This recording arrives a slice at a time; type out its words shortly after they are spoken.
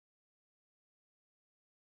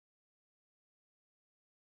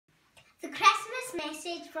The Christmas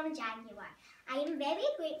message from JagUva. I am very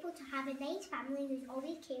grateful to have a nice family who's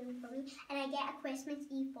always caring for me, and I get a Christmas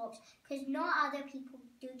Eve box because not other people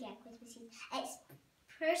do get Christmas Eve. It's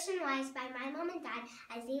personalised by my mum and dad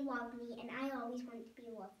as they love me, and I always want to be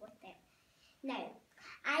loved with them. Now,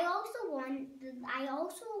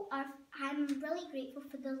 I'm really grateful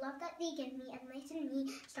for the love that they give me and letting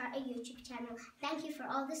me start a YouTube channel. Thank you for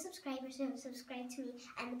all the subscribers who have subscribed to me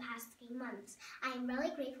in the past 3 months. I am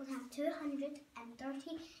really grateful to have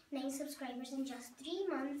 239 subscribers in just 3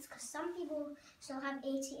 months, because some people still have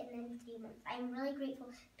 80 in 3 months. I am really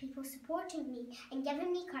grateful for people supporting me and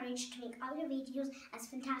giving me courage to make other videos as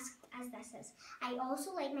fantastic as this is. I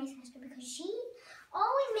also like my sister because she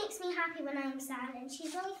always makes me happy when I am sad, and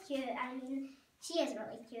she's really cute. I mean, she is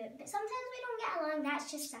really cute, but sometimes we don't get along, that's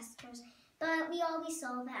just sisters. But we always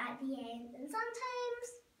solve it at the end, and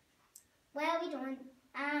sometimes, well, we don't,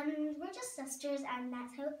 and we're just sisters, and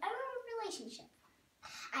that's how our relationship.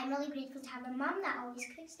 I'm really grateful to have a mum that always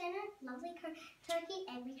cooks dinner, lovely turkey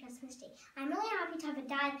every Christmas day. I'm really happy to have a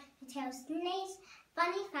dad who tells nice,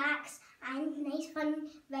 funny facts and nice, fun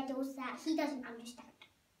riddles that he doesn't understand.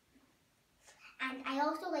 And I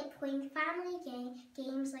also like playing family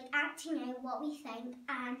games like acting out what we think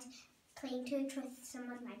and playing to truth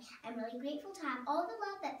someone's mind. I'm really grateful to have all the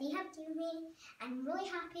love that they have given me. I'm really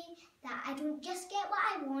happy that I don't just get what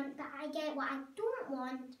I want, that I get what I don't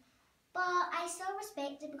want. But I still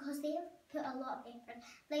respect it because they have put a lot of effort.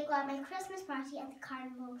 Like at my Christmas party at the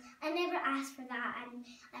carnival, I never asked for that, and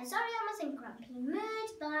I'm sorry I was in grumpy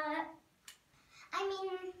mood, but I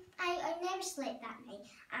mean, I never slept that night,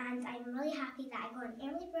 and I'm really happy that I got an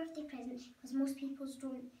early birthday present, because most people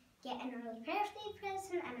don't get an early birthday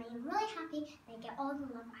present, and I am really happy that I get all the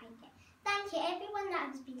love I get. Thank you everyone that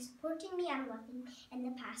has been supporting me and loving me in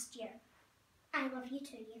the past year. I love you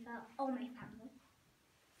too, all my family.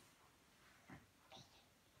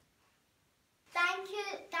 Thank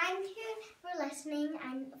you for listening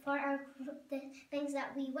and for the things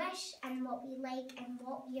that we wish and what we like and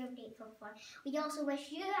what we are grateful for. We also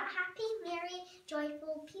wish you a happy, merry,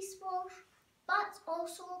 joyful, peaceful, but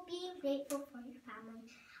also being grateful for your family.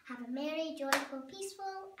 Have a merry, joyful,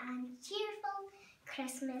 peaceful and cheerful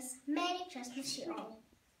Christmas. Merry Christmas to you all.